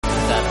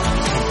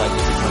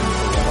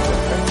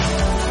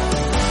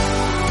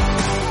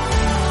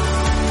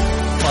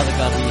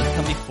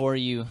come before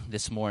you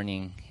this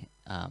morning,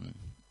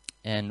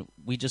 and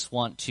we just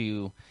want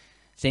to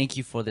thank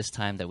you for this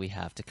time that we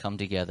have to come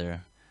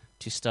together,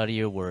 to study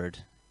your word,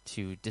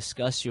 to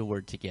discuss your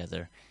word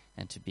together,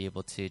 and to be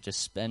able to just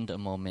spend a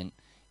moment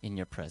in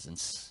your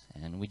presence.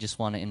 And we just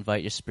want to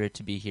invite your Spirit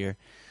to be here,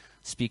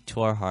 speak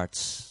to our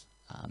hearts,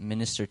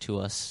 minister to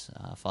us.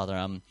 Father,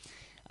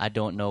 I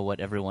don't know what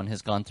everyone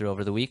has gone through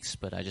over the weeks,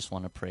 but I just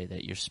want to pray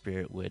that your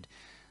Spirit would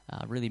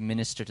really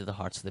minister to the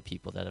hearts of the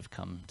people that have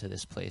come to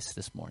this place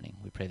this morning.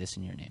 We pray this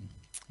in your name.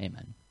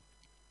 Amen.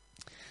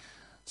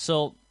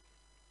 So,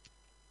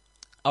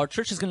 our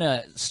church is going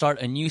to start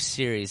a new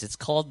series. It's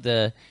called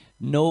the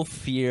No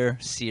Fear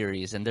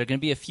series, and there are going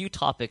to be a few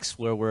topics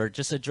where we're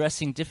just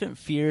addressing different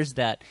fears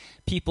that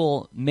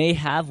people may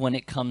have when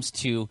it comes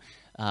to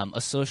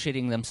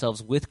associating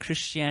themselves with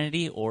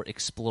Christianity or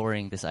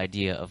exploring this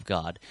idea of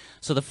God.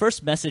 So the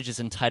first message is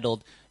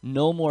entitled,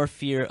 No More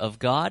Fear of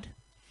God.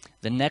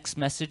 The next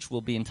message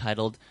will be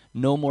entitled,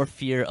 No More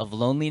Fear of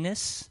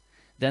Loneliness.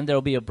 Then there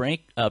will be a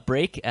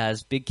break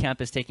as Big Camp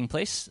is taking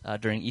place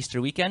during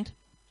Easter weekend.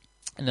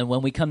 And then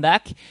when we come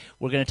back,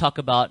 we're going to talk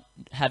about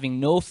having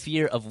no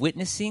fear of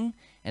witnessing,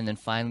 and then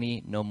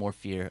finally, no more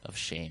fear of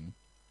shame.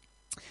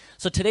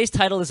 So today's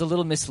title is a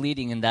little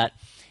misleading in that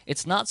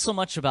it's not so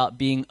much about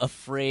being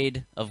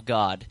afraid of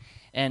God.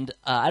 And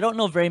I don't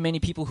know very many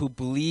people who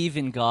believe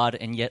in God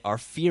and yet are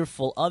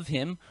fearful of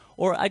him,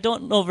 or I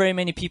don't know very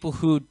many people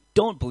who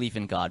don't believe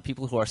in God,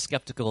 people who are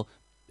skeptical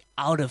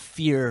out of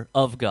fear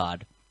of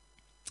God.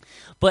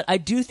 But I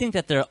do think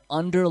that there are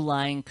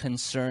underlying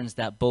concerns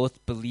that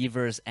both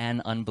believers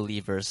and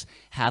unbelievers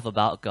have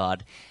about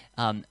God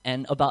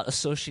and about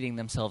associating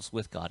themselves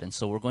with God. And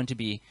so we're going to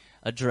be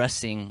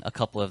addressing a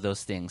couple of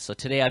those things. So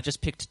today I've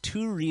just picked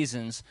two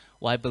reasons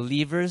why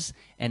believers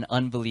and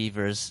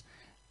unbelievers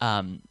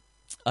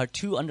are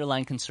two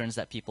underlying concerns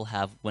that people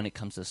have when it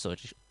comes to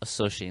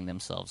associating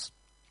themselves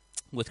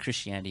with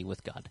Christianity,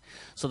 with God.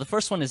 So the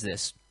first one is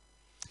this: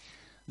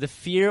 the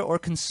fear or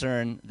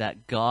concern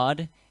that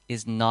God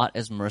is not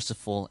as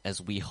merciful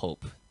as we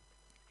hope.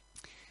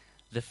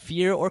 The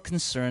fear or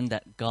concern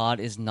that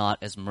God is not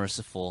as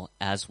merciful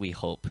as we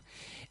hope.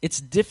 It's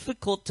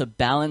difficult to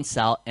balance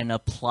out and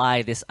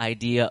apply this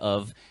idea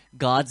of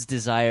God's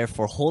desire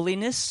for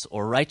holiness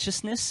or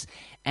righteousness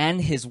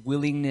and his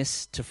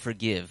willingness to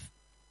forgive.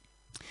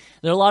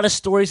 There are a lot of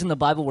stories in the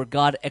Bible where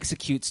God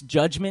executes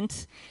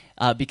judgment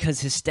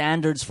because his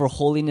standards for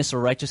holiness or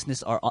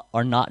righteousness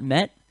are not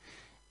met.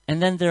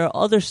 And then there are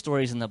other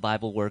stories in the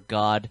Bible where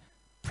God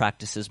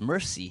practices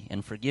mercy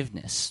and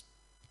forgiveness.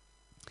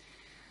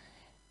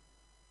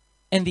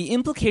 And the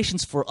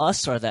implications for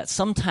us are that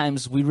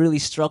sometimes we really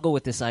struggle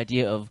with this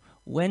idea of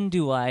when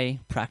do I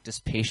practice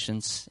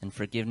patience and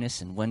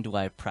forgiveness and when do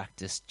I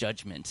practice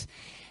judgment?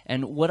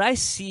 And what I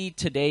see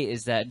today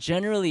is that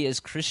generally as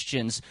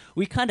Christians,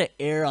 we kind of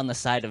err on the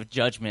side of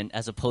judgment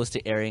as opposed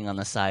to erring on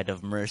the side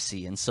of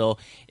mercy. And so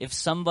if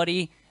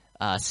somebody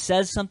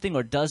says something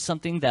or does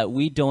something that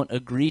we don't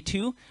agree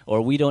to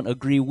or we don't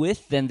agree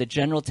with, then the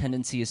general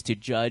tendency is to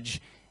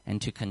judge and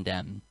to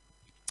condemn.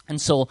 And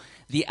so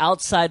the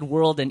outside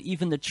world and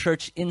even the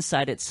church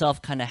inside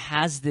itself kind of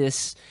has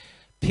this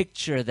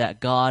picture that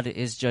God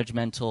is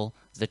judgmental,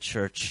 the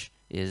church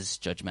is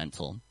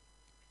judgmental.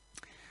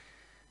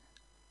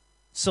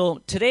 So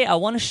today I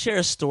want to share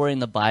a story in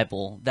the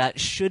Bible that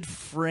should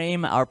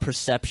frame our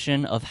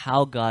perception of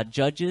how God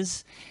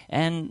judges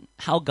and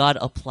how God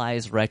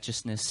applies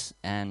righteousness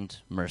and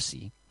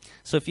mercy.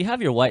 So if you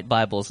have your white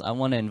Bibles, I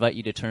want to invite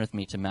you to turn with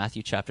me to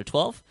Matthew chapter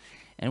 12,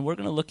 and we're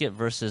going to look at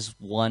verses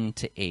 1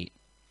 to 8.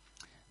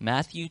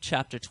 Matthew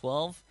chapter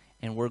 12,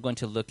 and we're going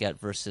to look at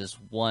verses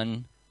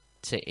 1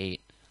 to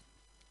 8.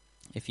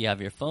 If you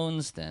have your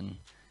phones, then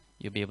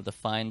you'll be able to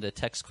find the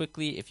text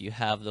quickly. If you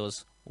have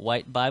those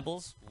white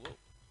Bibles,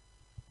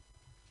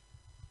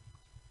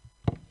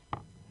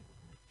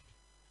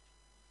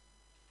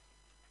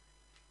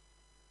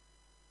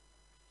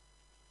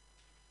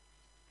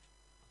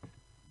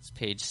 it's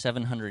page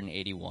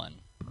 781.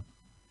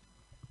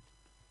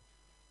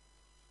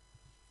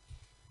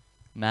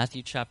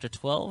 Matthew chapter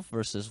 12,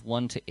 verses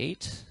 1 to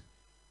 8.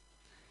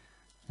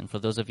 And for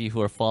those of you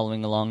who are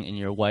following along in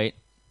your white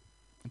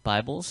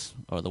Bibles,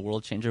 or the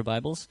World Changer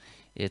Bibles,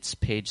 it's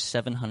page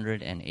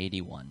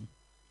 781.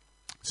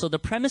 So the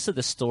premise of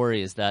the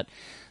story is that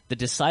the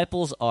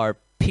disciples are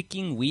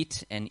picking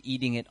wheat and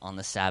eating it on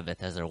the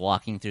Sabbath as they're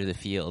walking through the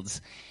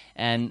fields.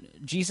 And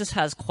Jesus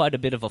has quite a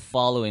bit of a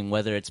following,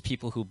 whether it's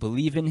people who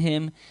believe in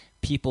him,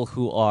 people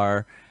who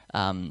are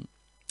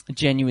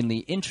genuinely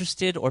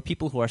interested, or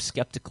people who are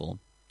skeptical.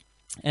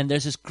 And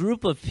there's this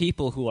group of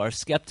people who are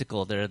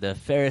skeptical. They're the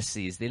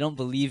Pharisees. They don't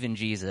believe in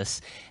Jesus.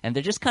 And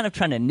they're just kind of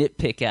trying to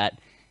nitpick at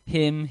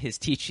him, his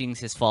teachings,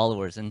 his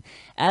followers. And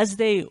as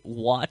they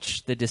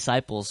watch the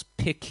disciples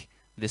pick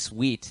this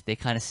wheat, they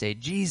kind of say,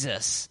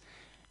 Jesus,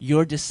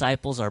 your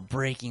disciples are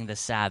breaking the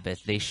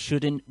Sabbath. They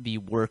shouldn't be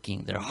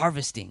working. They're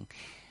harvesting.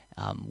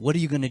 What are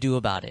you going to do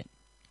about it?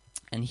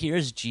 And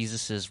here's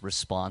Jesus'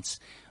 response,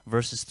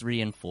 verses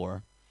 3 and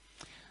 4.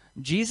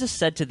 Jesus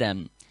said to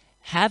them,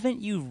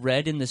 haven't you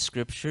read in the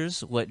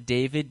scriptures what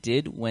David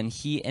did when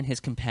he and his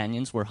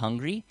companions were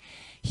hungry?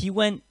 He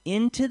went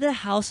into the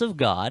house of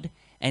God,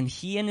 and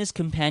he and his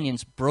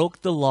companions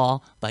broke the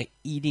law by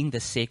eating the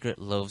sacred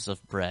loaves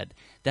of bread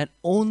that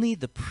only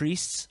the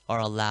priests are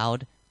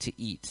allowed to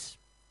eat.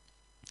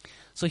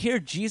 So here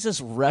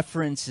Jesus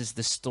references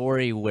the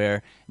story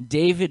where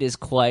David is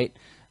quite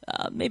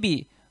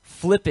maybe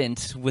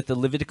flippant with the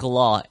Levitical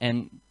law,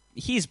 and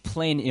he's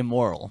plain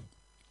immoral.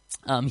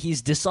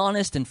 He's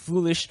dishonest and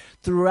foolish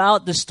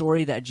throughout the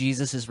story that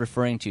Jesus is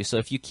referring to. So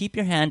if you keep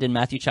your hand in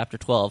Matthew chapter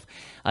 12,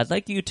 I'd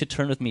like you to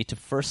turn with me to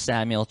 1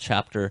 Samuel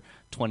chapter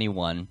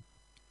 21.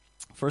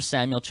 1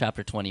 Samuel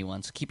chapter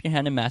 21. So keep your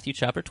hand in Matthew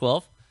chapter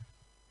 12.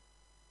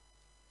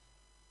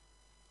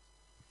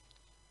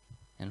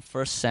 And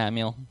 1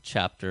 Samuel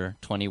chapter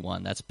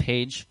 21. That's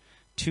page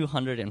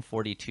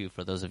 242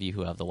 for those of you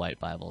who have the white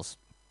Bibles.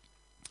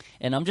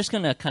 And I'm just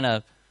going to kind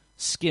of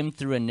skim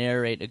through and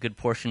narrate a good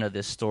portion of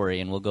this story,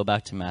 and we'll go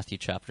back to Matthew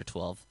chapter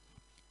 12.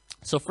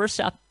 So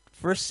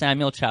 1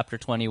 Samuel chapter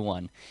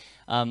 21.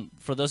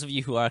 For those of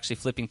you who are actually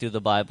flipping through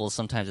the Bible,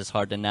 sometimes it's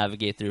hard to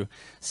navigate through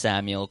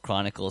Samuel,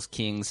 Chronicles,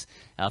 Kings.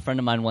 A friend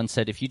of mine once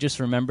said, if you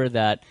just remember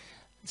that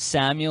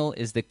Samuel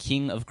is the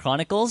king of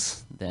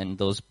Chronicles, then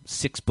those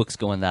 6 books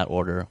go in that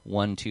order.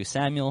 1 to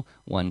Samuel,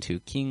 1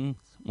 to Kings,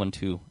 1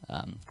 to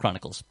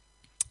Chronicles.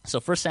 So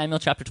 1 Samuel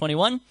chapter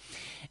 21.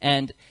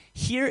 And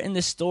here in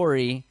this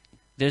story,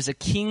 there's a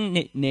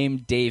king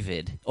named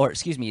David,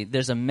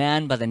 there's a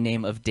man by the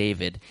name of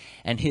David,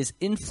 and his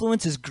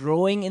influence is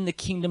growing in the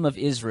kingdom of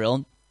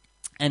Israel,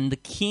 and the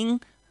king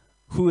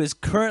who is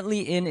currently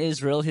in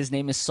Israel, his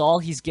name is Saul,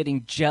 he's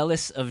getting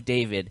jealous of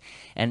David,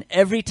 and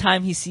every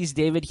time he sees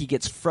David, he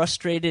gets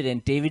frustrated,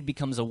 and David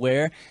becomes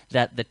aware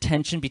that the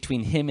tension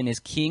between him and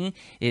his king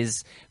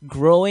is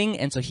growing,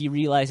 and so he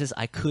realizes,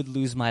 I could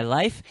lose my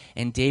life,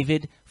 and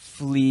David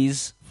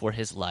flees for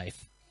his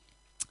life.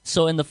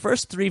 So in the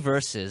first 3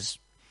 verses,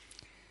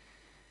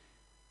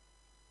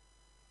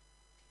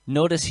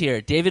 notice here,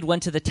 David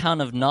went to the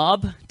town of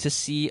Nob to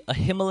see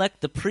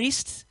Ahimelech the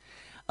priest.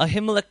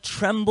 Ahimelech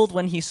trembled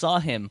when he saw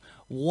him.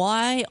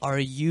 Why are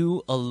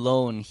you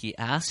alone? He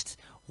asked.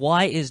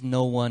 Why is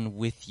no one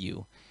with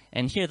you?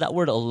 And here that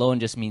word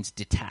alone just means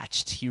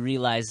detached. He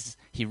realizes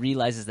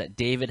that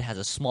David has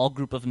a small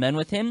group of men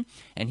with him,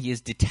 and he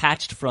is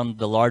detached from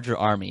the larger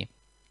army.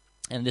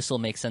 And this will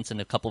make sense in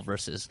a couple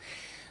verses.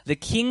 The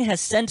king has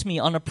sent me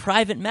on a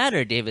private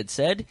matter, David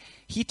said.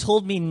 He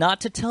told me not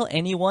to tell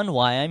anyone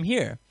why I'm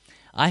here.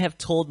 I have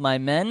told my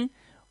men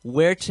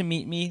where to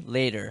meet me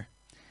later.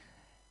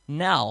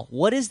 Now,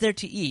 what is there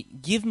to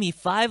eat? Give me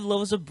 5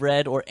 loaves of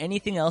bread or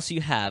anything else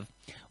you have.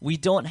 We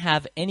don't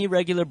have any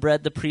regular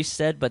bread, the priest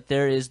said, but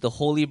there is the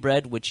holy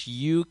bread which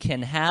you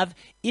can have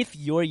if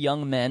your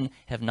young men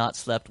have not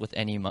slept with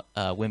any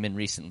women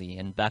recently.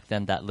 And back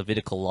then, that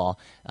Levitical law,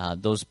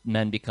 those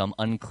men become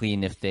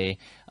unclean if they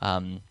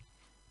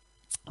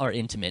are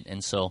intimate.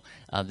 And so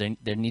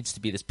there needs to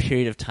be this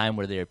period of time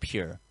where they are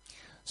pure.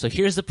 So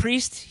here's the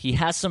priest. He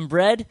has some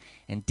bread,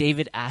 and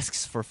David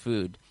asks for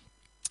food.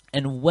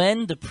 And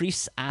when the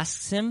priest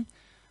asks him,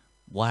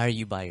 why are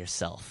you by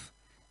yourself?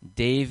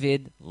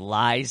 David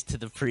lies to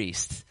the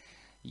priest.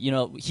 You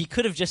know, he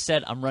could have just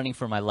said, I'm running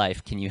for my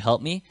life. Can you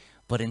help me?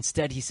 But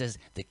instead he says,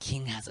 the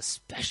king has a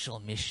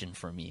special mission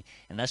for me.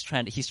 And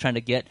he's trying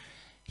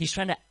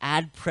to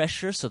add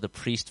pressure so the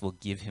priest will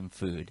give him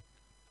food.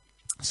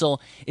 So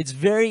it's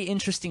very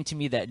interesting to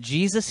me that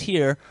Jesus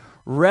here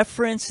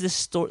references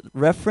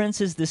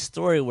this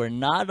story where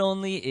not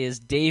only is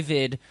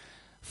David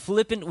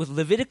flippant with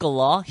Levitical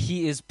law,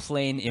 he is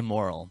plain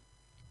immoral.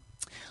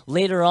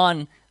 Later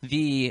on,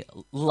 the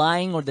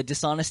lying or the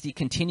dishonesty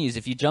continues.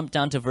 If you jump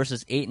down to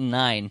verses 8 and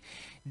 9,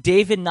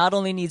 David not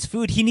only needs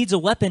food, he needs a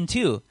weapon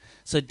too.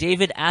 So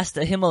David asked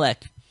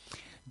Ahimelech,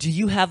 do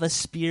you have a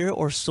spear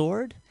or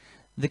sword?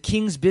 The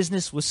king's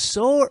business was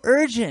so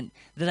urgent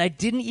that I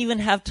didn't even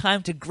have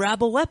time to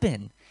grab a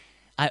weapon.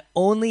 I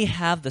only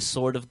have the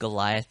sword of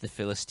Goliath the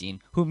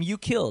Philistine, whom you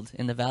killed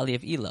in the valley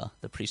of Elah,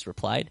 the priest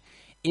replied.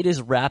 It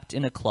is wrapped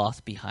in a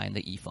cloth behind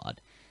the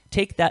ephod.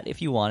 Take that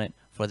if you want it,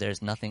 for there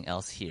is nothing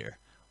else here.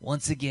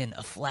 Once again,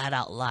 a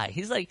flat-out lie.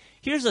 He's like,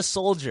 here's a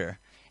soldier,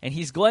 and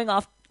he's going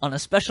off on a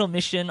special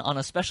mission, on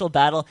a special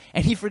battle,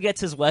 and he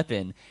forgets his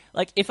weapon.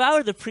 Like, if I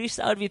were the priest,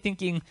 I would be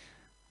thinking,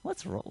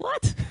 what's wrong?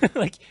 What?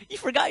 Like, you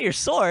forgot your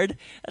sword?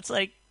 That's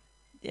like,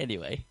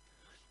 anyway.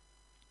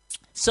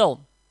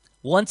 So,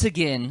 once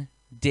again,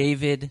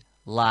 David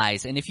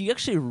lies. And if you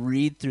actually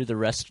read through the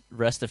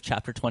rest of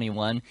chapter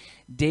 21,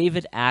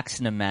 David acts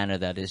in a manner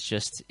that is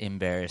just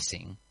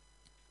embarrassing.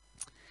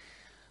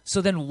 So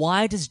then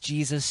why does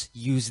Jesus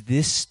use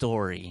this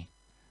story?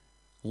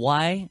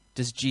 Why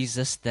does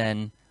Jesus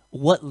then,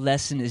 what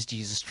lesson is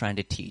Jesus trying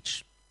to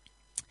teach?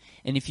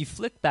 And if you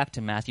flick back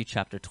to Matthew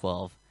chapter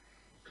 12,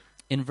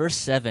 in verse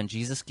 7,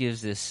 Jesus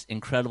gives this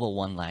incredible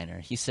one-liner.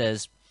 He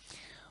says,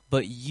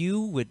 but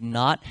you would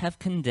not have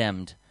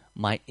condemned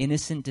my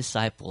innocent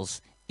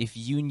disciples if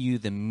you knew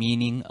the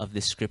meaning of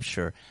this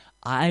scripture.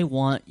 I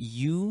want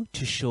you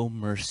to show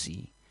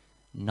mercy,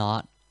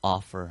 not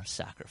offer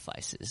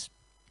sacrifices.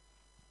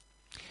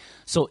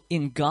 So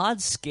in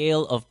God's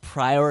scale of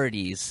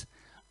priorities,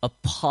 a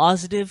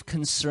positive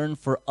concern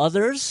for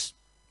others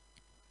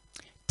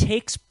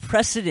takes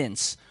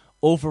precedence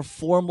over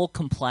formal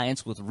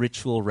compliance with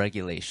ritual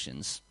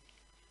regulations,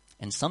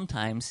 and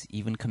sometimes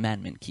even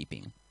commandment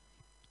keeping.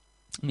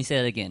 Let me say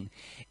that again.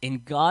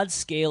 In God's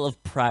scale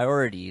of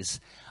priorities,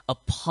 a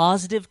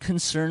positive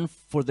concern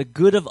for the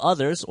good of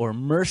others, or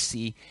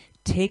mercy,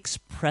 takes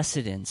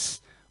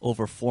precedence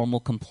over formal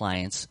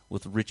compliance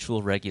with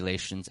ritual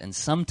regulations, and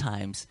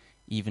sometimes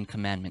even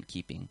commandment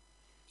keeping.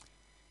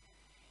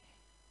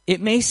 It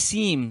may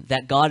seem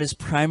that God is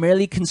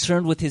primarily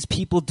concerned with his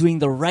people doing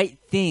the right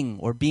thing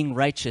or being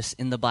righteous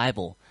in the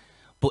Bible.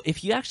 But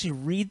if you actually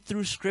read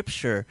through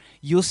Scripture,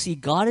 you'll see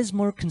God is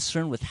more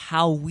concerned with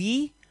how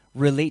we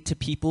relate to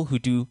people who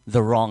do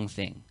the wrong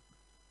thing.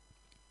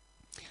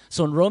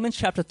 So in Romans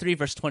chapter 3,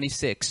 verse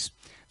 26,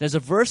 there's a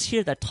verse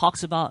here that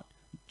talks about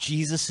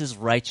Jesus'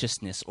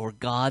 righteousness or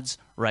God's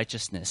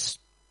righteousness.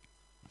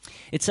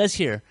 It says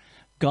here,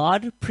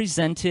 God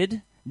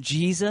presented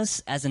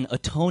Jesus as an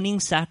atoning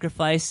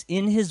sacrifice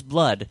in his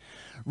blood,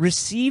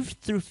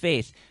 received through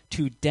faith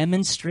to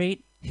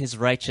demonstrate his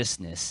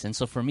righteousness. And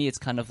so for me, it's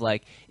kind of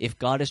like, if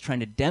God is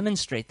trying to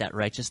demonstrate that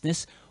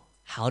righteousness,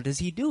 how does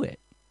he do it?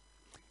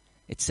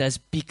 It says,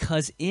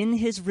 because in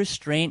his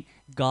restraint,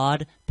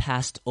 God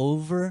passed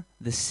over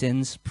the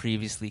sins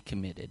previously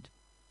committed.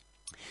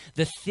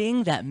 The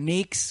thing that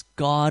makes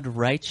God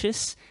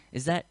righteous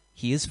is that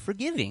he is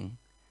forgiving.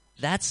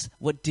 That's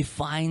what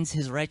defines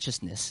his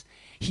righteousness.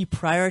 He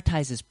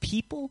prioritizes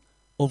people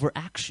over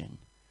action.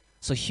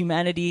 So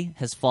humanity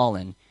has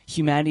fallen.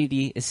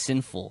 Humanity is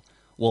sinful.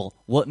 Well,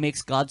 what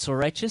makes God so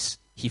righteous?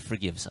 He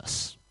forgives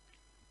us.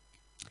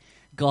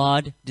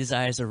 God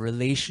desires a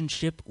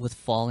relationship with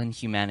fallen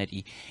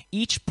humanity.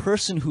 Each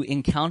person who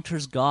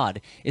encounters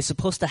God is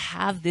supposed to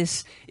have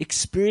this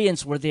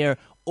experience where they're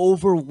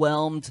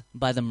overwhelmed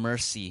by the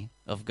mercy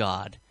of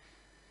God.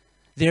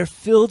 They're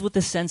filled with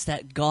the sense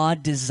that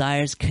God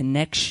desires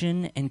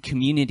connection and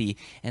community,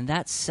 and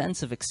that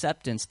sense of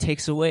acceptance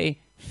takes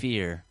away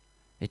fear.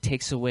 It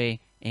takes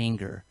away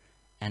anger,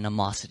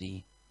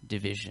 animosity,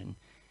 division.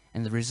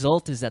 And the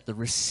result is that the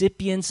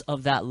recipients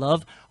of that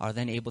love are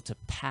then able to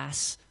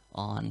pass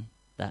on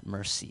that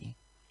mercy.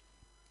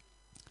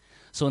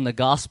 So in the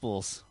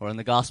Gospels, or in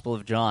the Gospel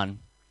of John,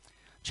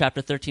 chapter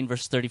 13,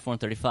 verse 34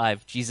 and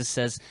 35, Jesus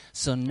says,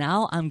 "So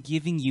now I'm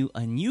giving you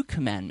a new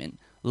commandment.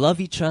 Love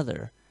each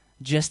other,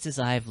 just as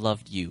I have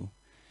loved you.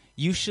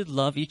 You should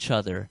love each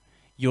other.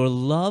 Your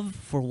love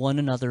for one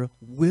another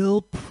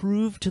will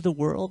prove to the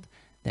world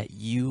that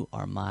you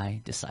are my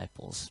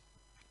disciples."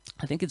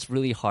 I think it's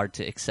really hard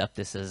to accept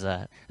this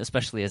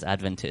especially as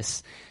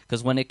Adventists,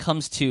 because when it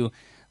comes to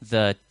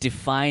the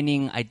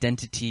defining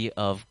identity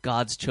of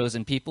God's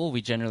chosen people,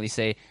 we generally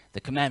say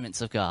the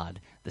commandments of God,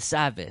 the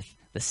Sabbath,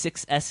 the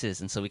 6 S's,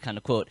 and so we kind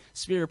of quote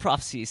Spirit of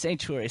Prophecy,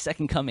 Sanctuary,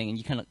 Second Coming, and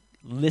you kind of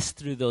list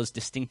through those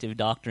distinctive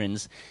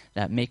doctrines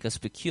that make us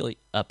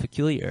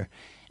peculiar.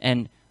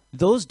 And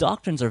those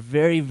doctrines are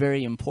very,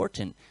 very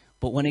important.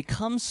 But when it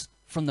comes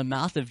from the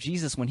mouth of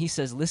Jesus, when he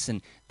says,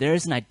 listen, there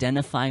is an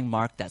identifying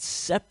mark that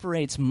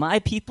separates my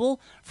people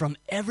from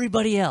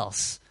everybody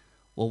else.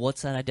 Well,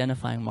 what's that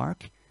identifying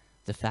mark?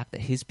 The fact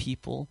that his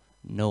people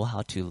know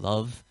how to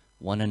love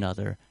one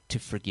another, to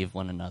forgive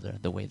one another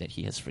the way that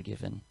he has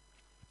forgiven.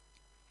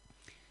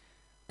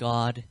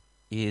 God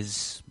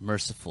is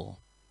merciful.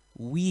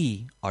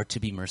 We are to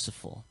be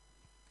merciful.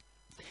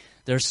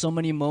 There are so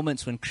many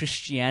moments when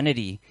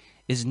Christianity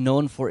is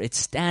known for its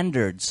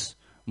standards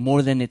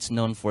more than it's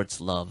known for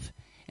its love.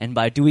 And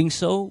by doing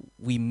so,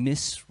 we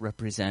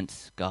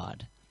misrepresent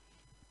God.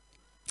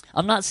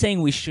 I'm not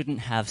saying we shouldn't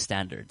have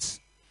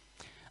standards.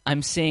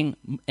 I'm saying,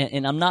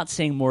 and I'm not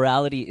saying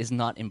morality is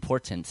not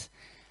important.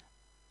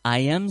 I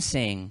am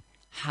saying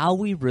how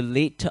we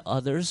relate to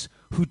others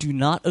who do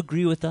not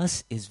agree with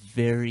us is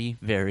very,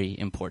 very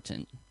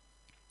important.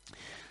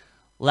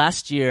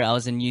 Last year, I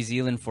was in New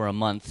Zealand for a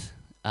month,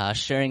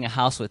 sharing a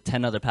house with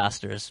 10 other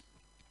pastors.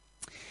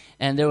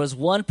 And there was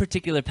one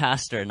particular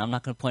pastor, and I'm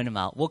not going to point him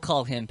out. We'll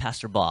call him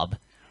Pastor Bob.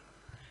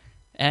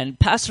 And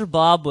Pastor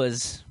Bob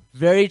was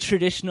very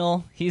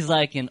traditional. He's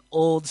like an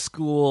old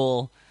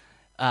school,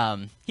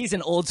 he's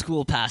an old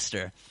school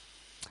pastor.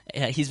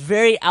 He's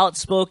very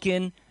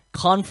outspoken,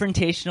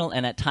 confrontational,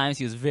 and at times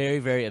he was very,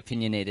 very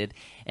opinionated.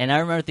 And I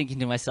remember thinking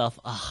to myself,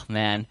 oh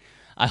man,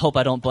 I hope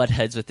I don't butt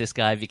heads with this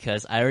guy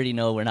because I already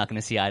know we're not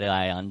going to see eye to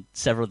eye on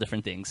several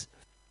different things.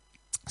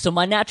 So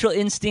my natural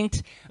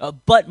instinct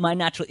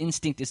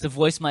is to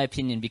voice my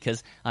opinion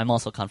because I'm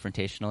also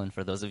confrontational, and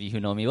for those of you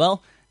who know me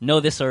well, know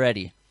this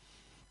already.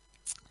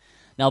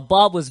 Now,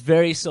 Bob was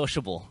very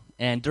sociable,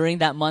 and during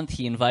that month,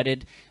 he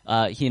invited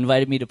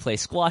me to play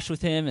squash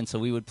with him, and so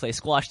we would play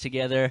squash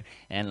together,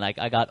 and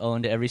I got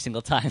owned every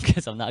single time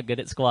because I'm not good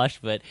at squash,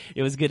 but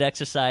it was good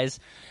exercise.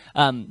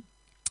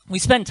 We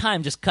spent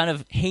time just kind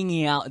of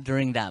hanging out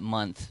during that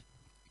month.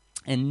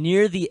 And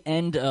near the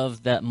end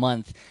of that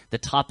month, the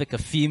topic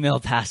of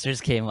female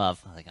pastors came up.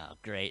 I was like, oh,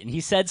 great. And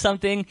he said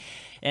something,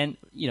 and,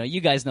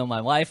 you guys know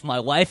my wife. My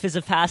wife is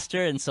a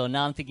pastor, and so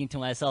now I'm thinking to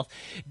myself,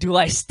 do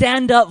I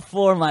stand up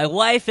for my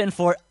wife and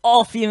for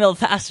all female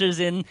pastors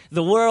in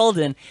the world?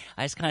 And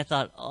I just kind of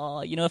thought,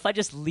 if I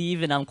just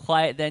leave and I'm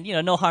quiet, then,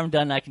 no harm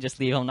done. I can just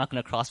leave. I'm not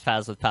going to cross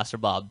paths with Pastor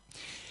Bob.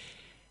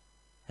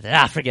 I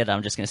said, forget it,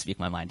 I'm just going to speak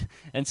my mind.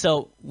 And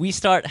so we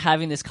start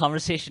having this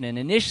conversation, and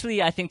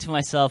initially I think to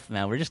myself,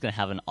 man, we're just going to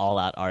have an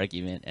all-out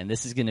argument, and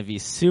this is going to be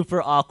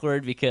super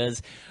awkward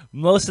because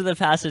most of the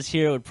pastors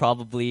here would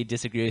probably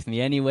disagree with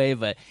me anyway,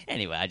 but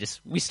anyway,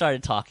 we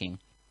started talking.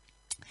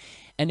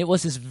 And it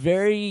was this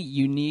very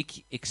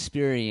unique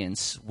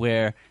experience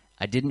where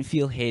I didn't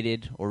feel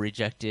hated or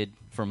rejected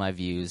for my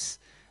views.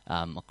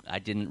 I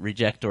didn't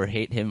reject or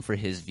hate him for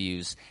his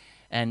views.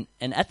 And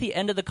at the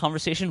end of the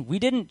conversation, we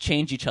didn't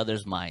change each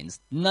other's minds.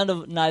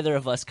 Neither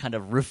of us kind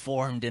of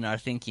reformed in our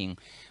thinking.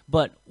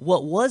 But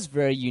what was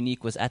very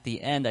unique was at the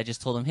end, I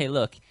just told him, hey,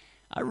 look,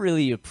 I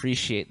really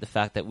appreciate the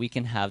fact that we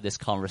can have this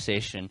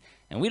conversation.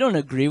 And we don't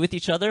agree with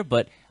each other,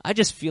 but I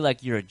just feel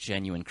like you're a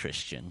genuine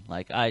Christian.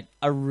 Like, I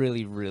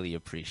really, really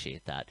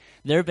appreciate that.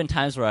 There have been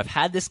times where I've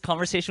had this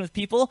conversation with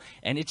people,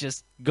 and it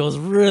just goes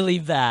really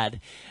bad.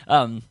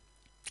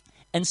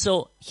 And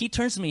so he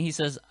turns to me, he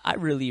says, I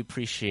really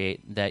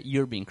appreciate that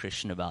you're being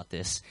Christian about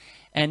this.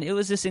 And it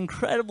was this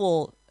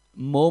incredible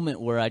moment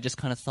where I just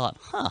kind of thought,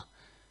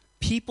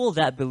 people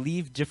that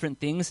believe different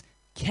things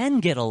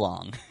can get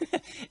along.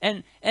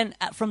 and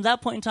from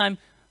that point in time,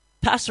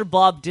 Pastor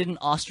Bob didn't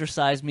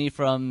ostracize me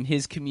from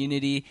his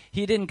community.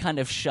 He didn't kind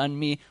of shun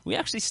me. We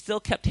actually still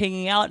kept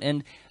hanging out,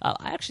 and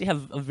I actually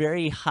have a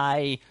very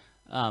high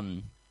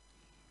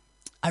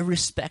I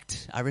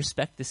respect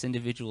this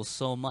individual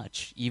so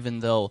much,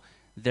 even though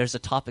there's a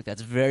topic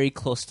that's very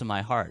close to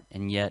my heart,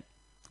 and yet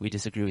we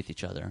disagree with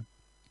each other.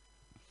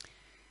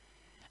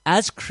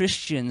 As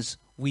Christians,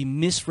 we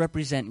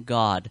misrepresent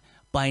God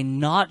by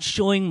not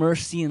showing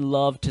mercy and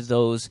love to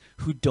those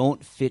who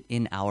don't fit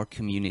in our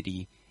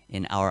community,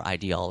 in our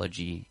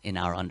ideology, in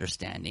our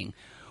understanding.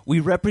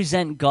 We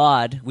misrepresent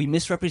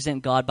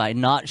God by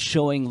not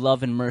showing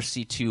love and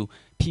mercy to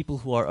people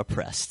who are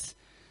oppressed.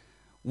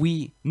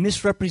 We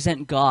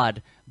misrepresent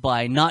God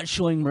by not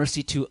showing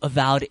mercy to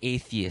avowed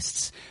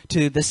atheists,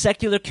 to the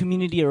secular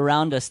community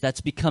around us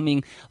that's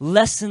becoming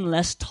less and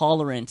less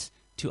tolerant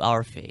to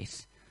our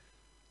faith,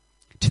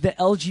 to the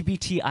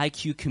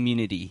LGBTIQ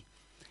community.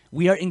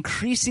 We are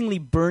increasingly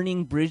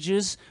burning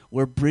bridges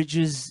where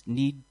bridges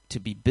need to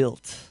be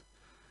built.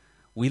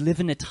 We live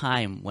in a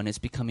time when it's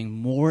becoming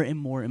more and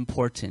more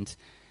important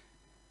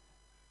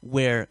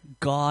where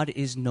God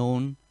is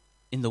known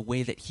in the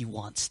way that he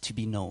wants to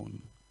be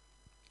known.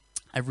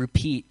 I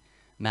repeat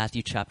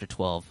Matthew chapter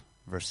 12,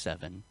 verse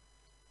 7.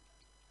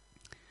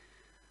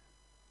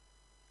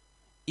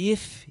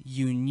 If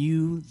you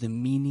knew the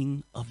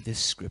meaning of this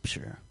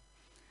scripture,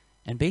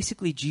 and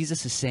basically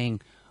Jesus is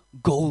saying,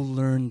 go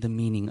learn the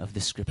meaning of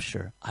this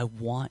scripture. I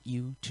want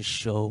you to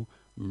show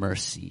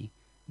mercy,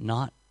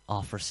 not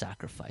offer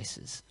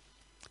sacrifices.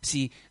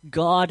 See,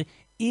 God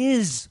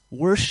is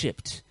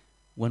worshipped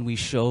when we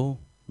show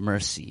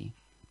mercy.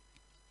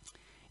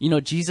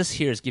 Jesus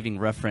here is giving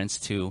reference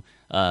to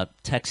a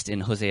text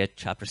in Hosea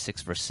chapter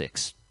 6, verse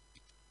 6.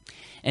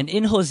 And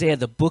in Hosea,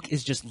 the book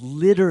is just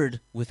littered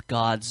with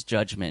God's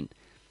judgment.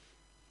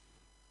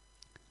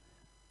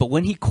 But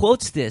when he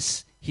quotes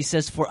this, he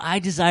says, for I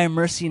desire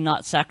mercy and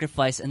not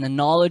sacrifice, and the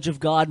knowledge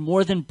of God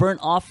more than burnt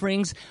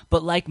offerings.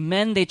 But like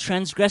men, they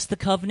transgressed the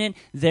covenant.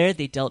 There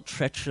they dealt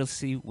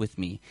treacherously with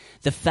me.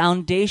 The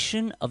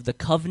foundation of the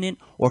covenant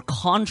or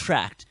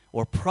contract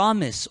or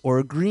promise or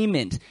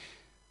agreement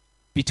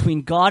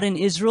between God and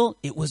Israel,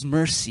 it was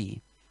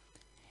mercy.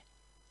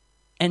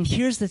 And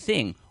here's the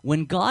thing.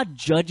 When God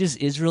judges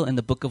Israel in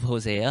the book of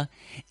Hosea,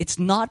 it's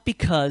not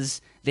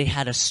because they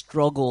had a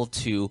struggle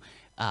to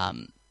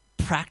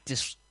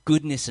practice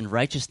goodness and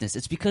righteousness.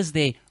 It's because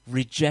they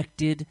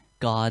rejected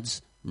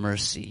God's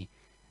mercy.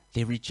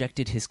 They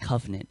rejected his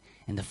covenant.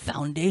 And the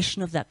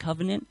foundation of that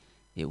covenant,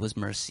 it was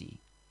mercy.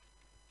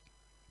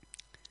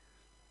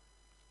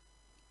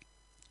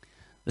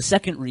 The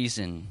second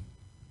reason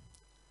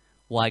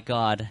why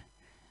the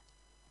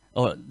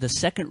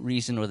second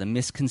reason or the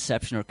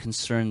misconception or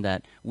concern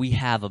that we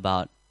have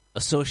about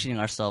associating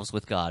ourselves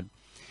with God,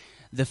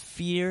 the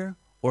fear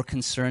or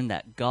concern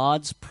that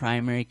God's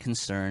primary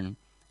concern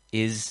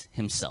is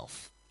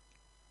himself.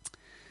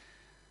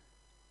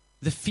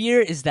 The fear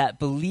is that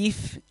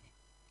belief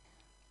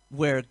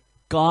where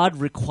God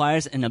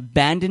requires an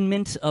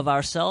abandonment of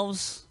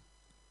ourselves,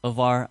 of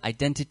our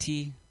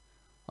identity,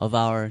 of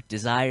our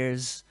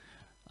desires,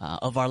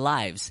 of our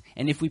lives.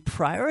 And if we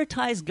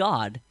prioritize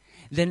God,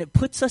 then it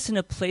puts us in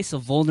a place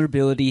of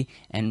vulnerability,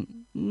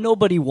 and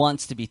nobody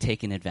wants to be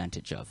taken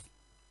advantage of.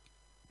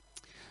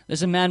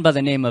 There's a man by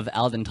the name of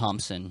Alden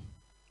Thompson.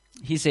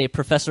 He's a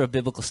professor of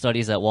biblical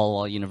studies at Walla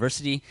Walla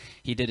University.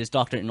 He did his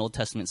doctorate in Old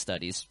Testament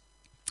studies.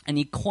 And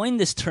he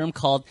coined this term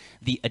called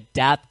the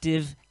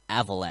adaptive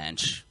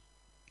avalanche.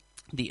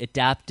 The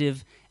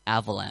adaptive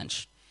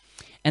avalanche.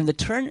 And the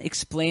term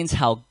explains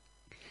how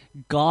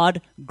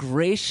God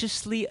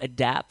graciously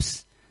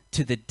adapts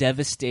to the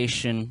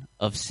devastation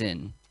of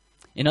sin.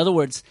 In other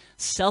words,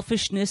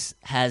 selfishness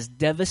has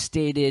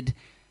devastated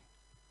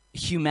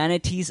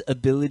humanity's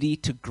ability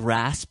to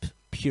grasp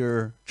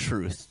pure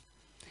truth.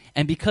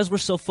 And because we're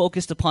so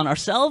focused upon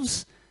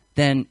ourselves,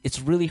 then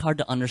it's really hard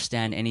to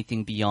understand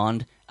anything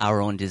beyond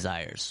our own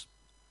desires.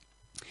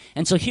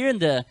 And so here in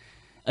the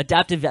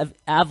adaptive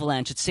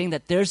avalanche, it's saying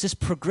that there's this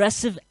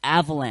progressive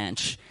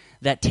avalanche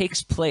that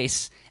takes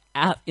place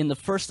in the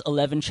first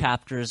 11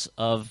 chapters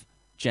of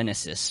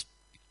Genesis.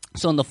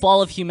 So in the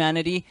fall of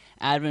humanity,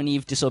 Adam and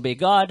Eve disobey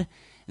God.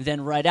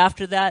 Then right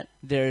after that,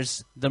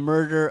 there's the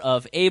murder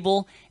of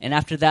Abel. And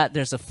after that,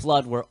 there's a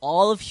flood where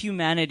all of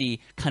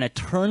humanity kind of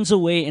turns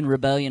away in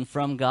rebellion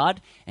from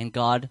God, and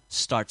God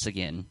starts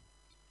again.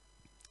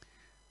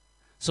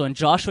 So in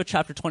Joshua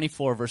chapter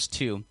 24, verse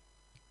 2,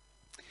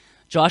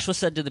 Joshua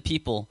said to the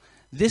people,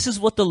 "This is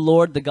what the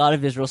Lord, the God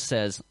of Israel,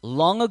 says.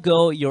 Long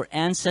ago, your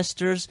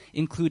ancestors,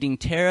 including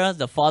Terah,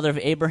 the father of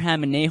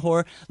Abraham and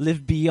Nahor,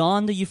 lived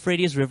beyond the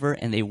Euphrates River,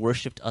 and they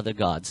worshipped other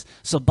gods."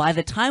 So by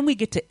the time we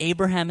get to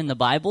Abraham in the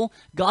Bible,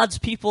 God's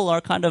people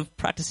are kind of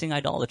practicing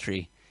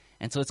idolatry.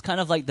 And so it's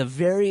kind of like the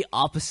very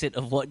opposite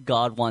of what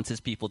God wants his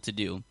people to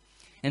do.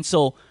 And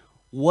so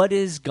what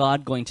is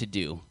God going to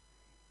do?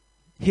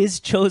 His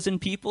chosen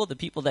people, the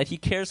people that he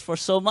cares for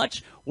so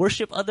much,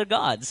 worship other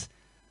gods.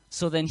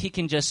 So then he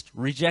can just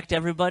reject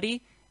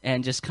everybody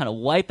and just kind of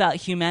wipe out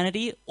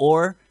humanity,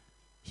 or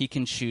he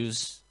can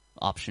choose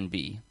option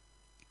B,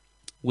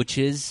 which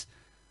is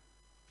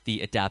the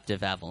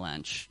adaptive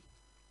avalanche.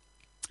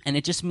 And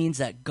it just means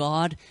that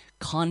God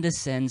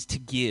condescends to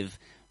give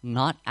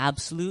not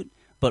absolute,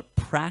 but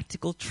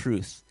practical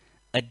truth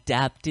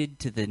adapted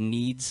to the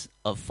needs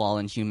of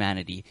fallen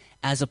humanity,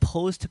 as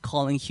opposed to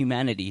calling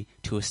humanity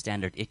to a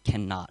standard it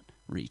cannot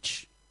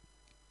reach.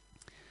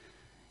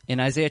 In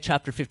Isaiah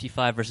chapter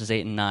 55, verses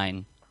 8 and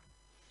 9,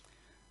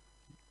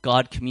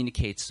 God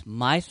communicates,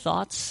 "My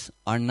thoughts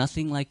are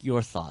nothing like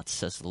your thoughts,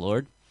 says the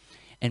Lord,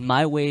 and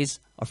my ways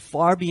are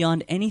far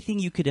beyond anything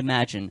you could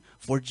imagine.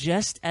 For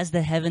just as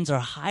the heavens are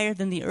higher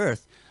than the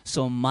earth,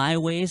 so my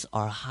ways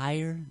are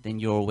higher than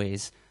your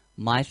ways,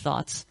 my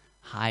thoughts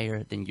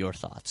higher than your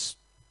thoughts."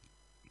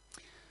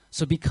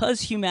 So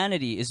because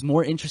humanity is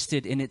more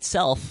interested in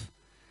itself,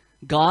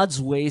 God's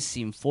ways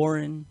seem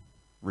foreign,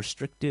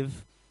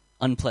 restrictive,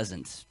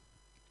 unpleasant.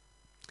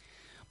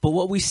 But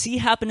what we see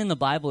happen in the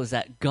Bible is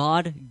that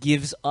God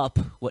gives up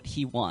what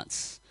he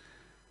wants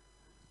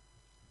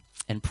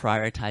and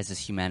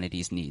prioritizes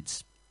humanity's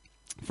needs.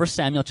 1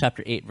 Samuel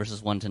chapter 8,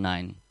 verses 1 to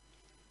 9.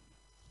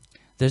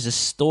 There's a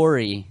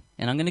story,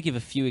 and I'm going to give a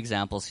few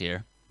examples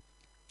here.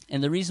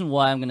 And the reason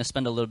why I'm going to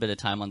spend a little bit of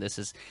time on this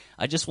is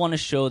I just want to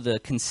show the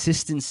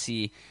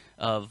consistency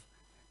of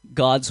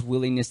God's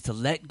willingness to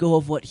let go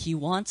of what he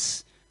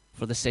wants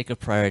for the sake of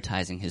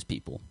prioritizing his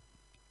people.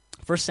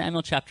 1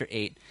 Samuel chapter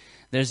 8.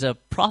 There's a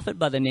prophet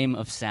by the name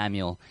of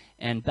Samuel.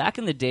 And back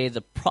in the day,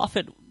 the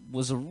prophet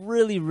was a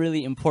really,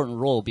 really important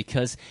role,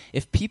 because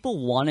if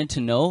people wanted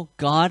to know,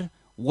 "God,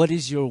 what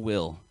is your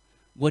will?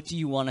 What do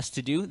you want us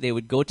to do?" they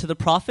would go to the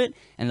prophet,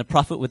 and the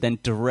prophet would then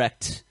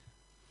direct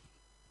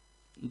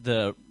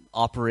the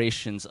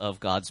operations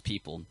of God's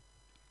people.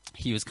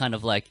 He was kind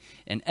of like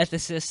an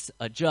ethicist,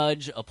 a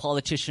judge, a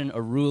politician,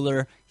 a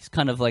ruler. He's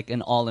kind of like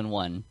an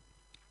all-in-one.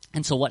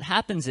 And so what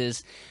happens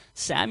is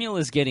Samuel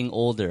is getting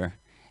older,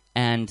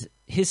 and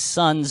his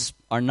sons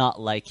are not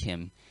like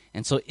him.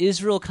 And so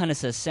Israel kind of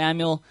says,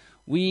 "Samuel,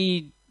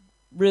 we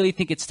really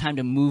think it's time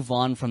to move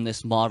on from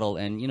this model.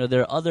 And,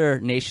 there are other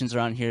nations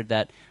around here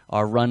that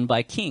are run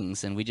by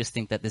kings, and we just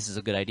think that this is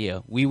a good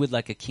idea. We would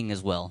like a king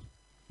as well."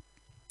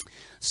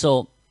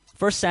 So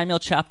 1 Samuel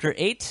chapter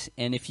 8,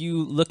 and if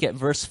you look at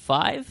verse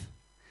 5,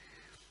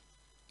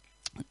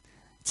 it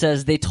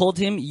says, "They told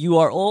him, 'You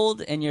are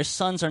old, and your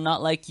sons are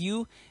not like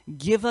you.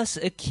 Give us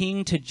a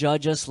king to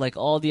judge us like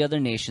all the other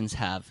nations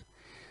have.'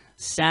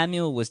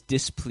 Samuel was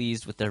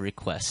displeased with their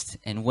request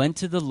and went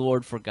to the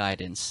Lord for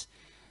guidance.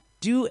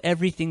 'Do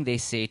everything they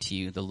say to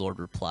you,' the Lord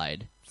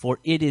replied, 'for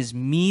it is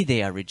me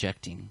they are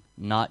rejecting,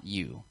 not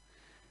you.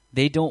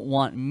 They don't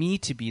want me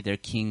to be their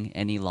king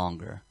any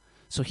longer.'"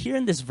 So here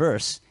in this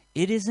verse,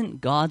 it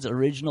isn't God's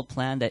original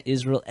plan that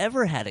Israel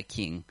ever had a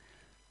king,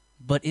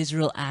 but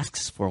Israel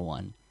asks for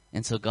one.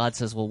 And so God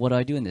says, "Well, what do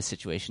I do in this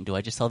situation? Do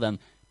I just tell them,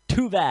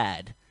 'Too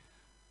bad,'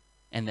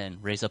 and then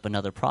raise up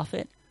another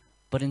prophet?"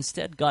 But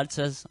instead, God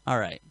says, "All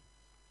right,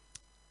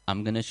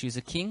 I'm going to choose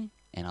a king,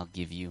 and I'll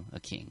give you a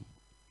king."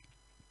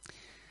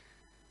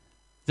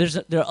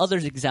 There are other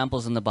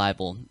examples in the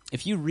Bible.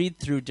 If you read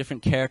through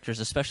different characters,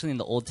 especially in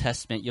the Old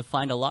Testament, you'll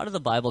find a lot of the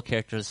Bible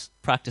characters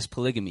practice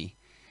polygamy.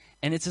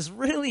 And it's this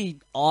really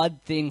odd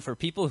thing for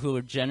people who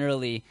are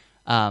generally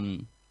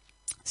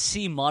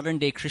see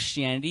modern-day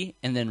Christianity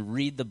and then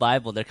read the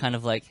Bible. They're kind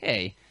of like,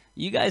 "Hey,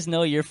 you guys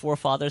know your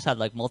forefathers had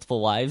like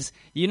multiple wives.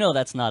 You know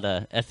that's not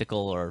a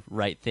ethical or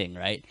right thing,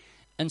 right?"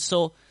 And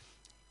so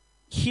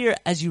here,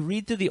 as you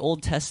read through the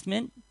Old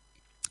Testament,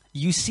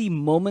 you see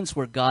moments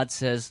where God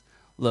says,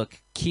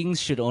 look, kings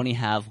should only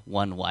have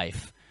one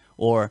wife.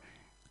 Or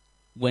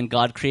when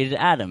God created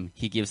Adam,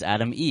 he gives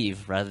Adam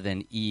Eve rather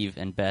than Eve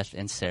and Beth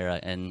and Sarah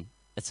and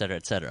et cetera,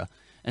 et cetera.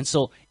 And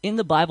so in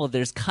the Bible,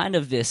 there's kind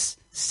of this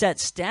set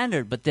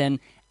standard, but then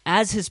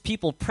as his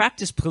people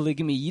practice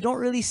polygamy, you don't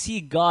really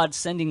see God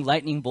sending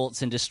lightning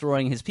bolts and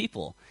destroying his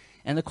people.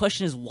 And the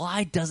question is,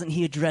 why doesn't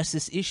he address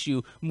this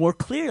issue more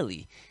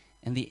clearly?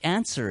 And the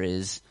answer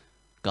is,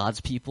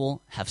 God's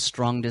people have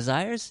strong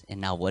desires,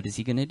 and now what is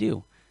he going to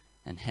do?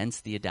 And hence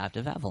the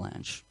adaptive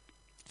avalanche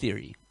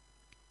theory.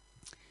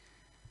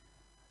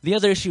 The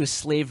other issue is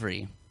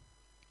slavery.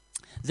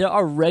 There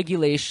are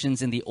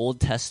regulations in the Old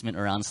Testament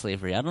around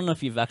slavery. I don't know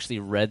if you've actually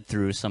read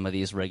through some of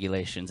these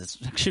regulations. It's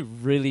actually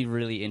really,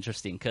 really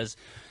interesting because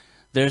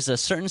there's a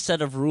certain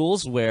set of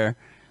rules where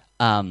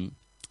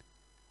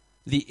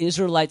the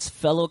Israelites'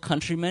 fellow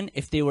countrymen,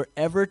 if they were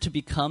ever to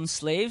become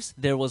slaves,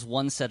 there was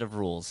one set of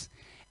rules.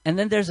 And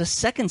then there's a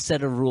second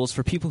set of rules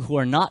for people who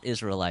are not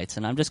Israelites.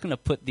 And I'm just going to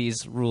put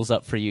these rules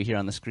up for you here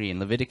on the screen.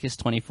 Leviticus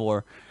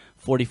 24,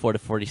 44 to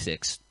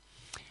 46.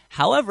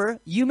 However,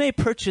 you may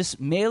purchase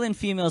male and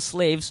female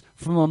slaves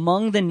from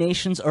among the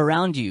nations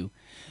around you.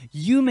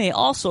 You may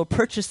also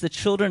purchase the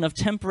children of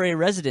temporary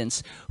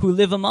residents who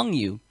live among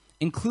you,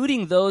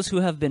 including those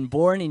who have been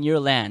born in your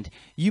land.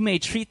 You may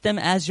treat them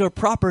as your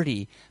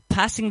property,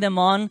 passing them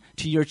on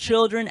to your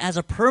children as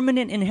a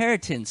permanent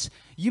inheritance.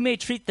 You may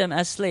treat them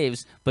as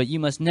slaves, but you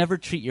must never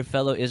treat your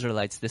fellow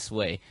Israelites this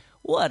way.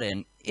 What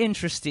an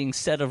interesting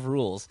set of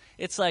rules.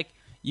 It's like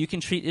you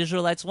can treat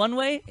Israelites one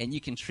way, and you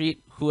can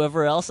treat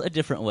whoever else a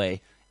different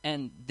way.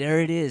 And there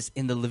it is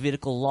in the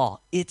Levitical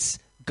law. It's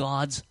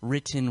God's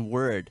written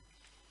word.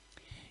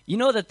 You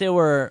know that there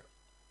were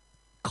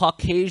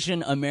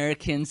Caucasian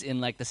Americans in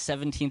like the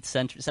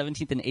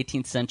 17th and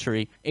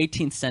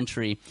 18th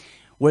century,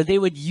 where they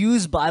would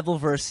use Bible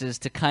verses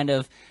to kind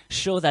of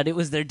show that it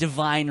was their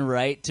divine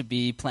right to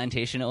be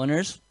plantation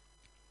owners.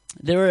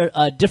 There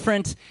were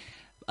different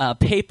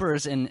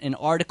papers and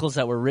articles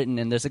that were written,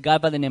 and there's a guy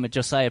by the name of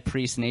Josiah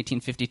Priest in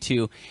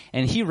 1852,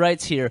 and he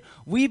writes here,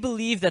 "We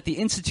believe that the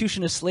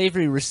institution of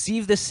slavery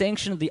received the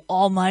sanction of the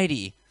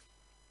Almighty."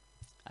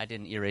 I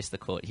didn't erase the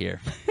quote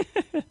here.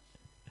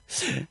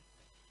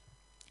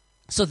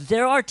 So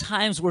there are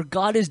times where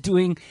God is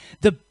doing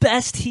the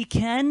best he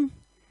can,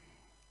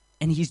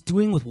 and he's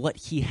doing with what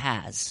he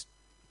has.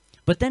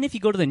 But then if you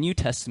go to the New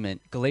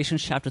Testament,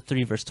 Galatians chapter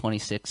 3, verse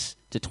 26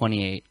 to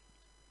 28,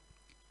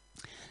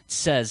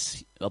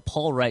 says,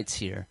 Paul writes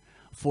here,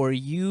 "For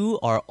you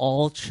are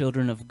all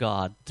children of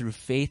God through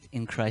faith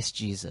in Christ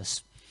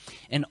Jesus.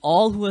 And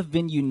all who have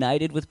been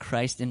united with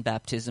Christ in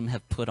baptism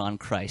have put on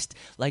Christ,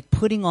 like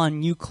putting on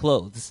new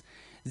clothes.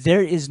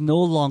 There is no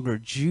longer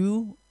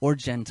Jew or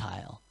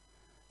Gentile,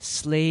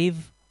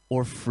 slave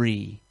or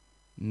free,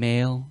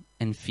 male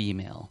and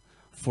female,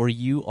 for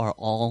you are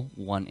all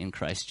one in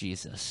Christ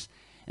Jesus."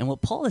 And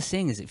what Paul is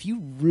saying is, if you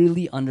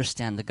really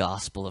understand the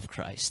gospel of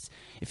Christ,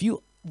 if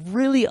you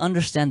really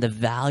understand the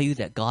value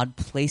that God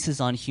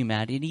places on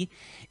humanity,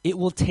 it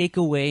will take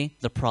away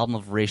the problem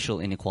of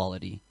racial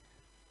inequality.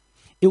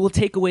 It will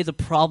take away the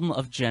problem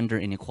of gender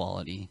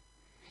inequality.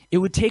 It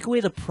would take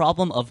away the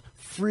problem of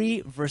free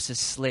versus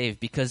slave,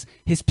 because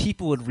his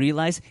people would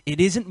realize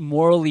it isn't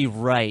morally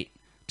right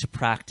to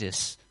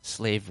practice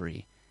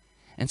slavery.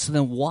 And so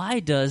then why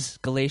does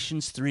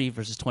Galatians 3,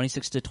 verses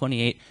 26 to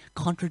 28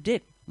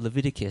 contradict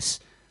Leviticus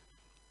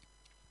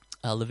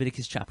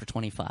chapter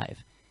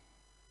 25?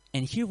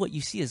 And here what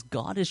you see is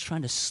God is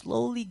trying to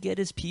slowly get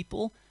his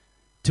people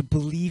to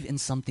believe in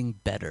something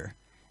better.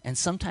 And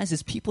sometimes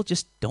his people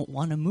just don't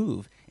want to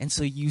move. And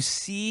so you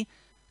see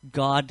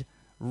God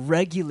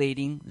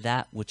regulating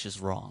that which is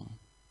wrong.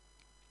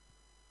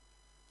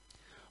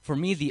 For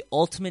me, the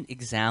ultimate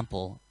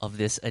example of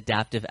this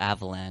adaptive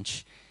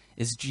avalanche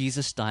is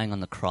Jesus dying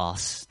on the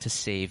cross to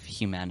save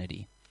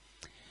humanity.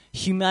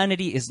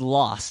 Humanity is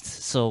lost,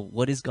 so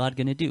what is God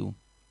going to do?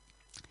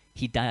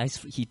 He dies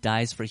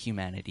for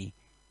humanity.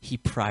 He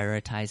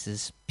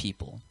prioritizes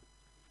people.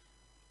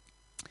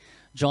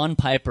 John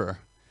Piper,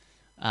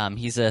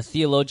 he's a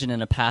theologian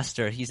and a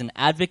pastor. He's an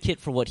advocate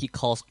for what he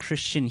calls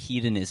Christian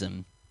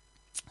hedonism.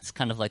 It's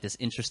kind of like this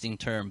interesting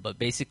term, but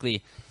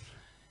basically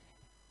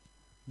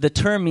the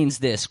term means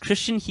this: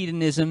 Christian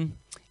hedonism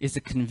is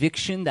the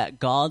conviction that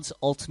God's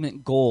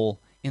ultimate goal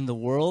in the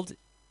world,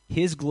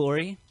 his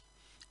glory,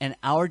 and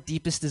our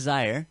deepest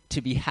desire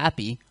to be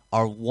happy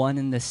are one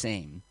and the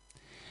same.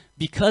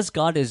 Because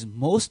God is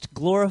most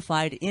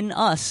glorified in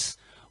us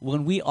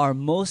when we are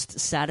most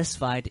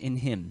satisfied in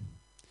him.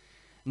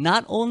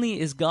 Not only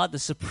is God the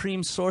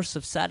supreme source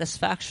of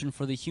satisfaction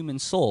for the human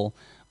soul,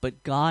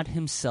 but God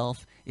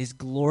himself is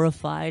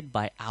glorified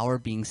by our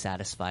being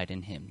satisfied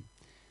in him.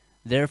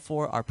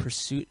 Therefore, our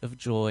pursuit of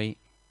joy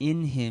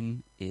in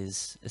him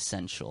is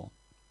essential.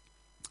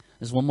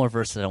 There's one more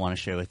verse that I want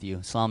to share with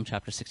you. Psalm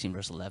chapter 16,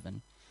 verse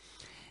 11.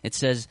 It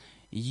says,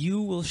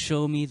 "You will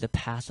show me the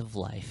path of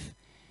life.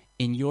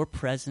 In your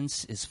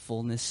presence is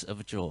fullness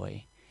of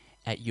joy.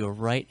 At your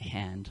right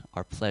hand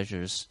are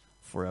pleasures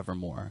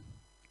forevermore."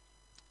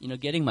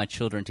 getting my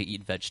children to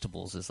eat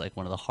vegetables is like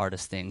one of the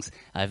hardest things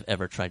I've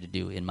ever tried to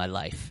do in my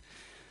life.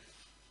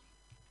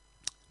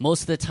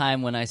 Most of the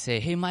time when I say,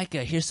 hey,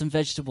 Micah, here's some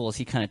vegetables,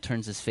 he kind of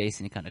turns his face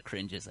and he kind of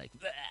cringes like,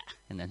 bah!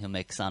 And then he'll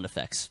make sound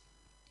effects.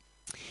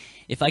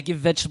 If I give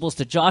vegetables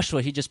to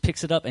Joshua, he just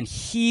picks it up and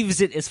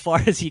heaves it as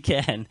far as he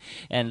can.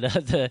 And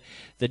the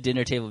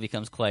dinner table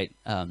becomes quite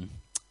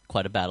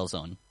a battle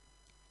zone.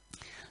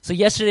 So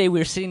yesterday we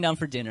were sitting down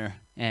for dinner,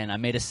 and I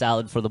made a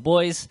salad for the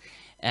boys,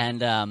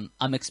 and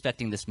I'm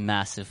expecting this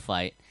massive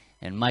fight.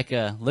 And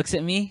Micah looks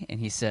at me, and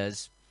he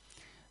says,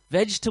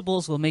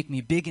 vegetables will make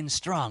me big and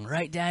strong,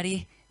 right,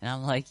 Daddy? And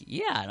I'm like,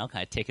 yeah, and I'm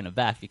kind of taken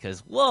aback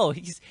because, whoa,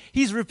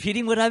 he's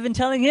repeating what I've been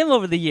telling him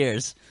over the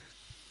years.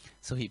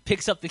 So he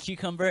picks up the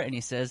cucumber, and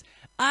he says,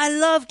 I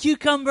love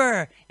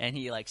cucumber! And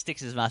he,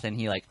 sticks his mouth, and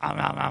he,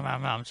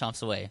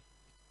 chomps away.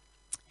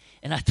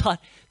 And I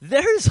thought,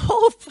 there is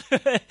hope!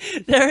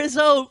 There is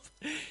hope!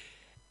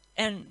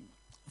 And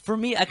for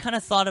me, I kind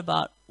of thought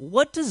about,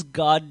 what does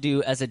God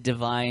do as a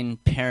divine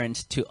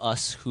parent to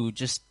us who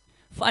just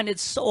find it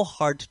so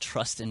hard to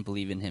trust and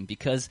believe in him?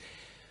 Because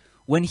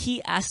when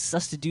he asks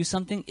us to do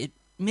something, it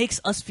makes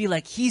us feel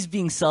like he's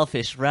being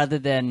selfish rather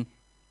than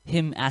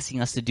him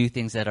asking us to do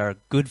things that are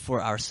good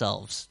for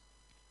ourselves.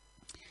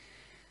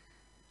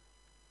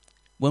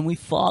 When we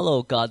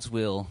follow God's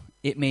will,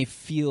 it may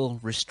feel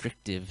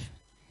restrictive,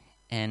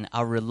 and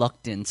our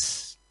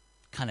reluctance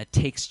kind of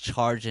takes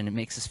charge, and it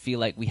makes us feel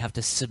like we have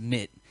to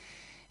submit.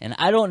 And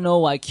I don't know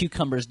why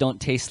cucumbers don't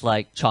taste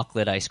like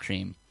chocolate ice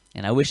cream,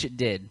 and I wish it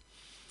did.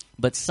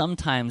 But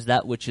sometimes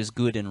that which is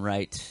good and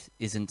right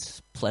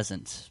isn't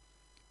pleasant.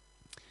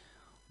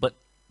 But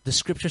the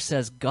scripture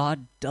says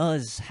God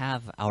does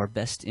have our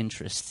best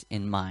interest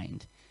in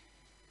mind.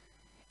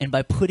 And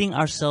by putting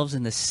ourselves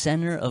in the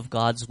center of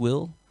God's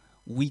will,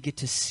 we get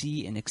to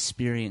see and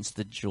experience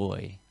the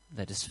joy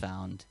that is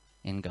found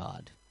in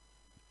God.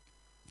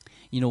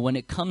 When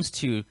it comes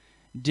to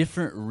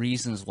different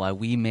reasons why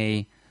we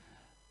may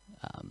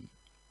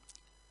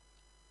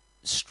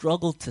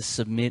struggle to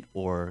submit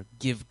or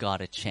give God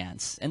a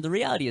chance. And the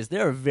reality is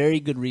there are very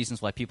good reasons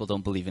why people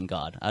don't believe in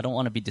God. I don't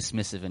want to be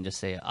dismissive and just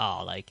say,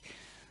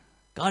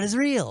 God is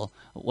real.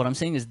 What I'm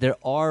saying is there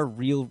are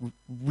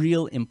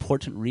real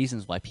important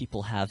reasons why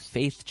people have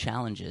faith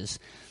challenges.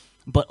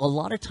 But a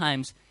lot of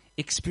times,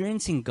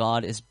 experiencing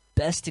God is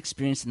best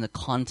experienced in the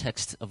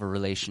context of a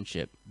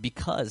relationship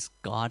because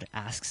God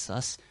asks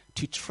us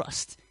to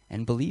trust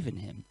and believe in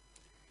him.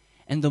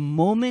 And the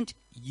moment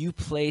you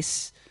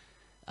place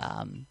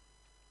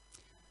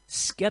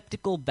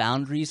skeptical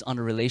boundaries on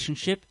a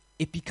relationship,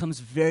 it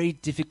becomes very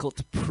difficult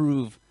to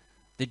prove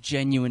the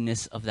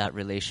genuineness of that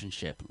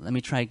relationship. Let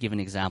me try to give an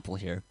example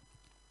here.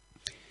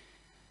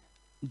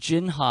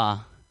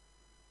 Jinha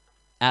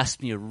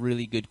asked me a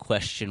really good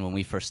question when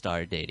we first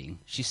started dating.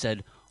 She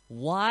said,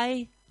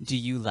 why do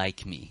you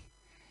like me?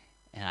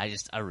 And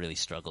I really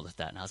struggled with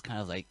that. And I was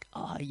kind of like,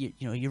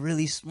 you're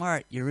really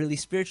smart. You're really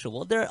spiritual.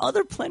 Well, there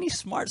are plenty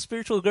smart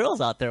spiritual girls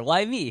out there.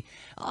 Why me?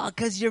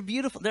 Because you're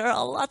beautiful. There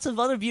are lots of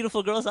other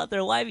beautiful girls out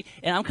there. Why me?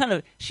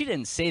 And she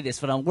didn't say this,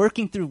 but I'm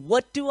working through,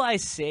 what do I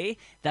say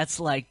that's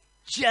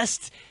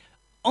just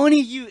only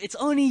you. It's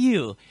only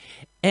you.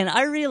 And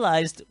I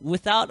realized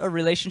without a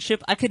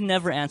relationship, I could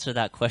never answer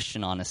that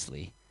question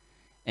honestly.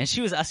 And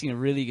she was asking a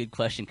really good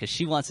question because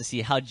she wants to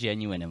see how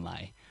genuine am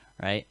I,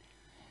 right?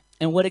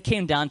 And what it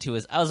came down to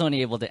is I was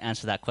only able to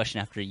answer that question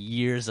after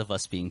years of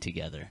us being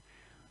together.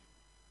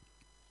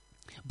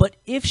 But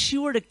if she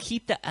were to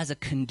keep that as a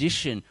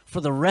condition for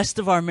the rest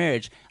of our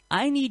marriage,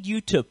 I need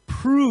you to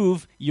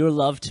prove your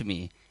love to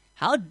me.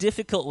 How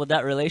difficult would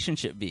that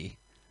relationship be?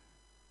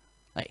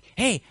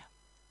 Hey,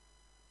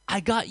 I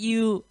got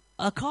you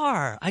a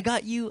car. I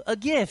got you a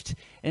gift.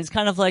 And it's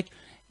kind of like,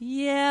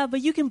 yeah,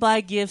 but you can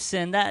buy gifts,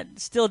 and that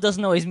still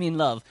doesn't always mean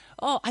love.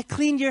 Oh, I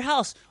cleaned your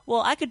house.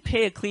 Well, I could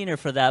pay a cleaner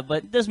for that,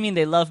 but it doesn't mean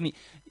they love me.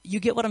 You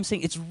get what I'm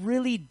saying? It's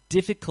really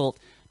difficult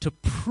to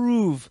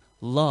prove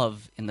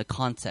love in the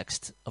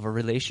context of a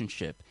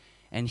relationship.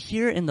 And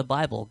here in the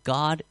Bible,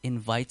 God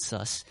invites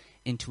us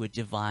into a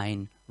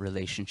divine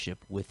relationship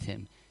with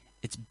him.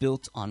 It's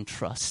built on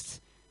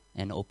trust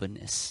and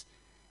openness.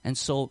 And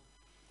so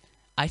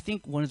I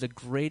think one of the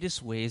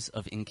greatest ways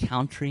of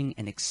encountering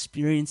and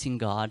experiencing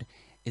God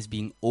is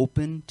being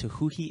open to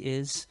who he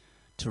is,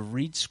 to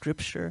read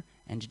scripture,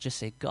 and to just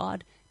say,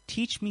 God,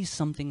 teach me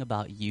something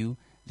about you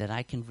that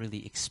I can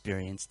really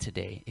experience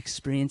today,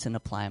 experience and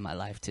apply in my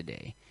life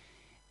today.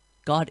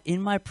 God,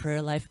 in my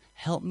prayer life,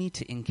 help me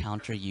to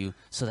encounter you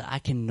so that I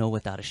can know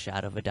without a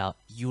shadow of a doubt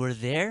you are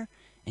there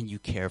and you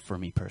care for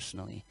me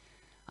personally.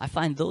 I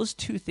find those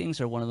two things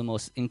are one of the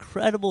most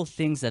incredible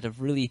things that have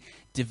really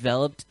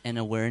developed an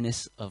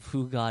awareness of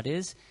who God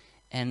is.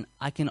 And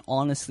I can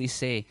honestly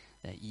say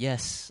that,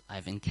 yes,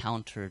 I've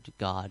encountered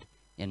God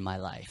in my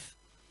life.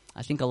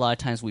 I think a lot of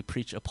times we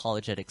preach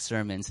apologetic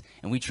sermons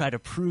and we try to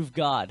prove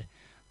God,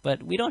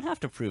 but we don't have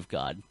to prove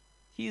God.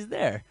 He's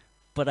there.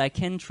 But I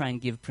can try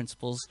and give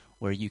principles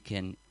where you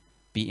can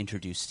be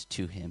introduced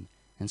to him.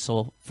 And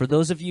so for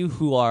those of you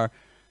who are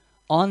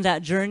on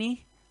that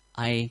journey,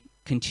 I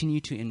continue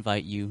to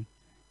invite you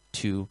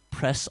to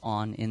press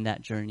on in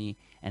that journey.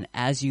 And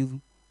as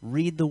you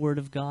read the Word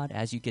of God,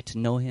 as you get to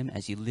know Him,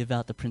 as you live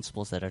out the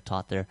principles that are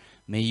taught there,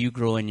 may you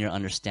grow in your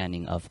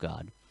understanding of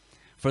God.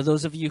 For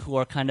those of you who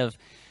are kind of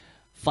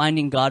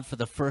finding God for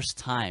the first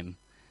time,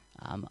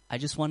 I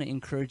just want to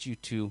encourage you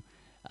to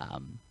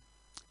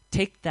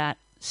take that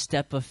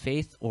step of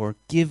faith, or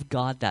give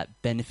God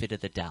that benefit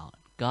of the doubt.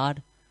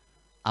 God,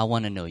 I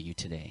want to know you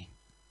today.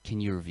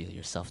 Can you reveal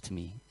yourself to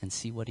me? And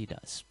see what He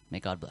does. May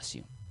God bless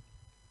you.